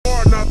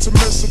to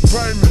miss a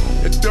payment,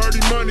 and dirty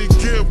money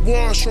get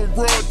washed on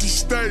royalty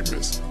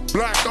statements.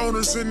 Black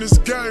owners in this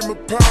game are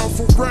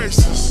powerful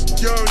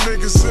racists. Young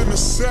niggas in the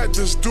set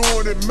just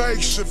doing it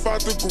makeshift. Out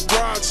the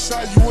garage, it's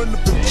how you end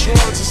up in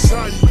charge. It's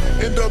how you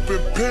end up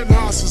in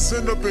penthouses,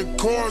 end up in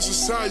cars.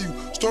 It's how you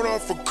start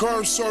off a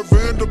curb server,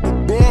 end up a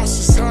boss.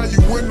 It's how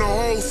you win the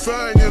whole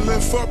thing and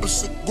lift up a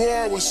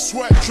cigar with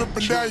sweat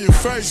dripping down your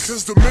face.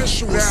 Cause the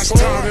mission was last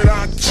time that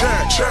I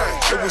checked,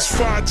 it was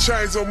 5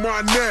 chains on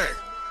my neck.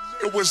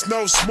 It was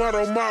no smut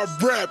on my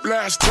rep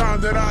last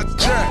time that I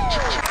checked.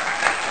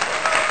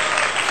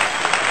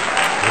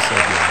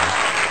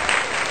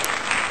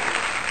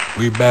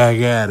 We back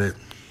at it.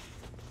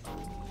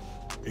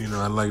 You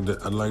know, I'd like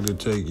to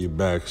take you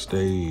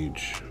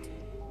backstage.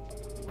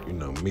 You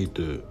know, meet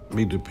the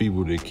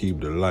people that keep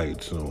the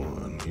lights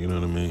on. You know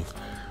what I mean?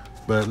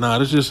 But nah,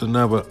 this is just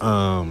another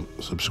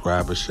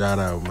subscriber shout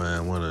out, man.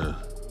 I wanna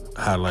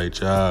highlight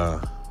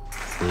y'all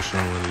for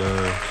showing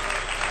love.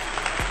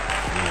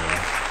 You know,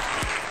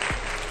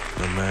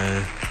 the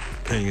man,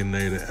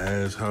 opinionated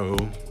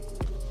asshole.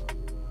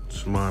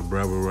 Smart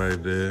brother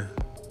right there.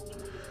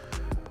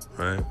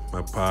 Right,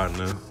 my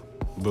partner,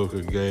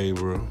 Booker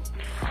Gabriel.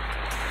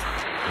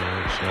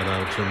 Shout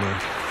out to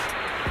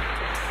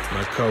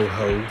my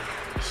co-host,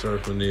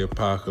 Surfing the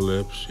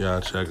Apocalypse.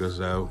 Y'all check us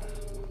out.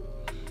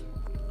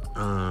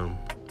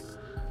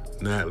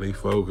 Natalie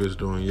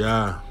focused on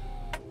y'all.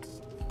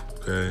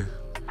 Okay.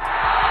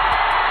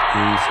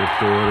 Huge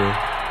supporter.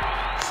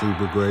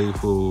 Super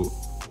grateful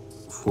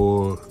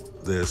for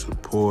their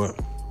support.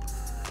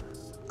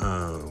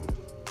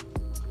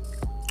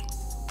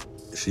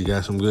 She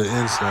got some good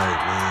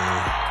insight,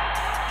 man.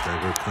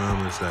 Check her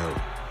comments out.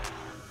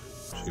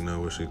 She know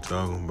what she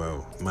talking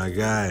about. My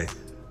guy,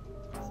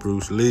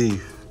 Bruce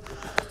Leaf.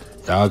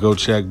 Y'all go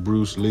check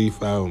Bruce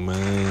Leaf out,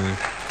 man.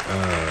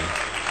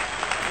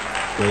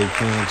 Great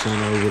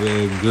content over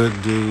there.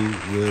 Good dude,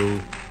 real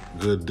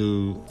good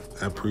dude.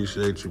 I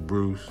appreciate you,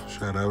 Bruce.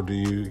 Shout out to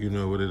you. You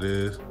know what it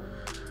is.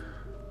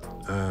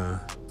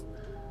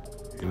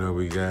 You know,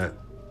 we got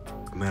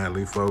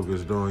Natalie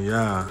focused on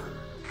y'all.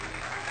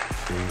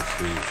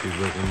 She's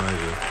looking like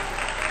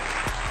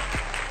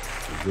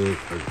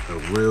a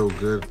real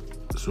good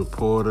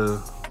supporter,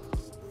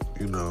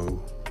 you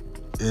know,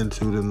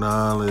 into the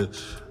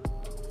knowledge,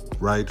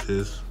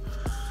 righteous.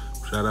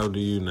 Shout out to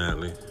you,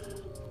 Natalie.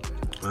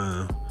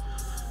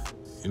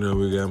 You know,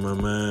 we got my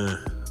man,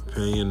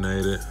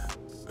 opinionated.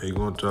 He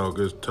gonna talk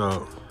his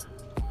talk.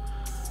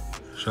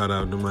 Shout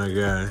out to my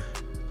guy.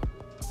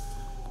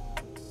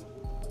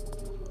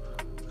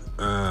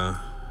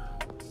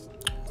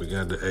 We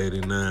got the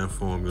 89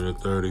 Formula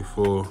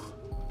 34.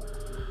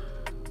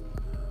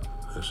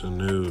 That's a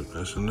new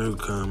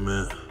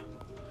comment.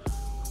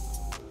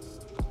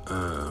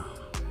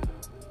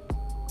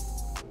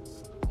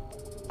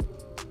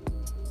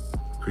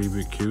 Keep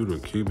it cute or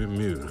keep it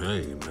mute.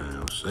 Hey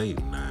now, say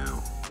it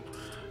now.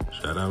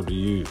 Shout out to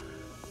you.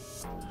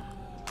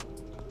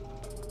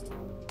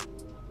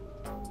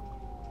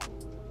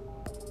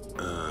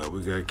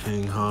 We got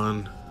King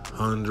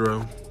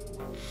Hondro.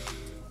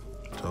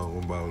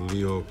 Talking about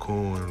Leo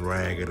Cohen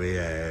raggedy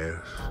ass.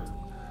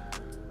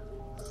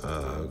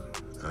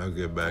 I'll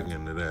get back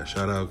into that.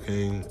 Shout out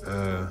King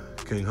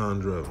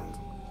Hondro.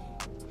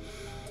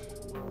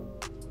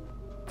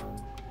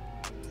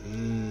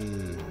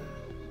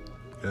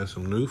 Got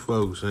some new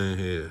folks in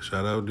here.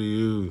 Shout out to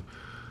you.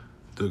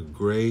 The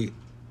Great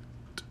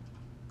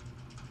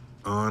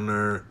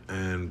Honor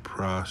and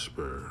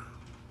Prosper.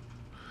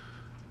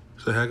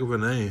 It's a heck of a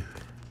name.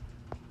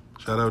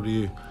 Shout out to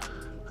you.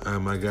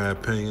 My guy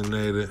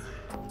opinionated.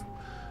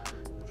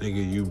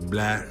 Nigga, you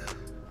black.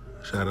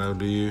 Shout out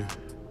to you.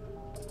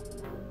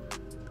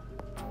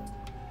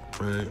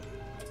 Right.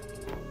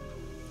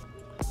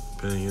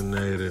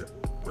 Opinionated.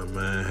 My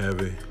man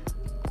heavy.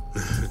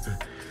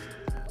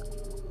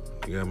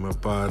 You got my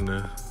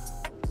partner,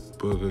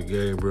 Booker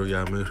Gabriel.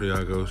 Y'all make sure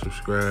y'all go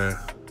subscribe.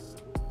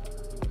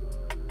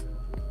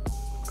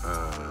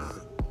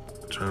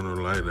 Eternal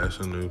Light, that's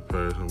a new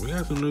person. We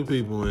got some new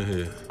people in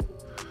here.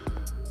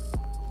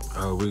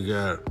 We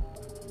got,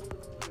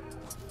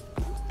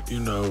 you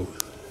know,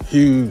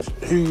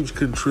 huge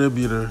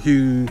contributor,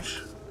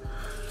 huge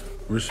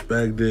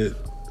respected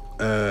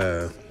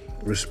mind.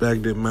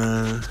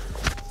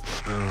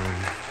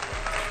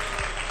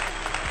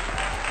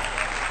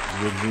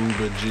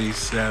 Raguba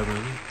G7,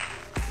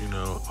 you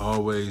know,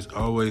 always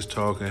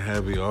talking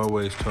heavy,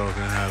 always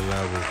talking high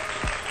level.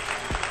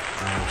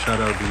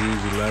 Shout out to you,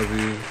 we love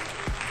you.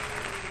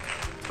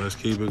 Let's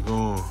keep it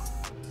going.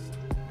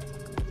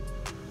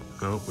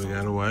 Oh, we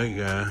got a white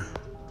guy.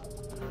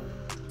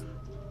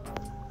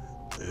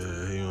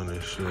 Yeah, he on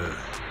this shit.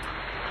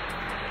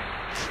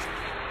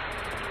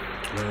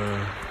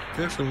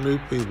 Got some new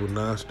people,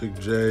 Gnostic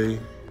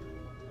J.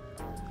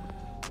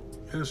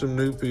 Got some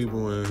new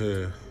people in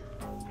here.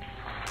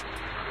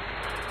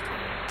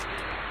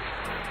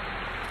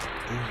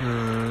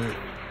 Alright.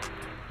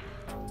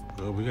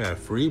 Oh, we got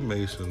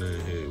Freemason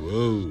in here.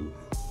 Whoa.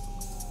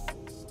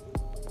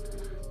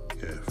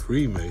 Got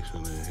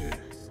Freemason in here.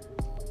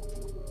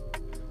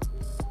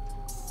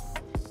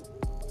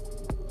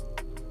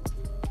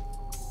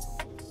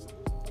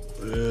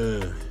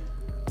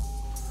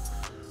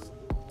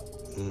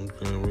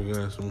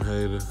 got some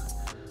haters.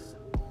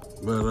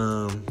 But,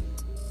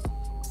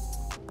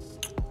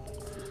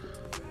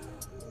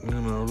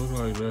 you know, look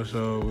like that's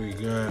all we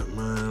got,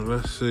 man.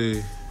 Let's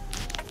see.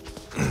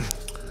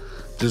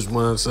 Just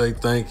want to say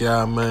thank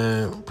y'all,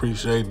 man.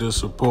 Appreciate the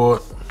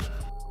support.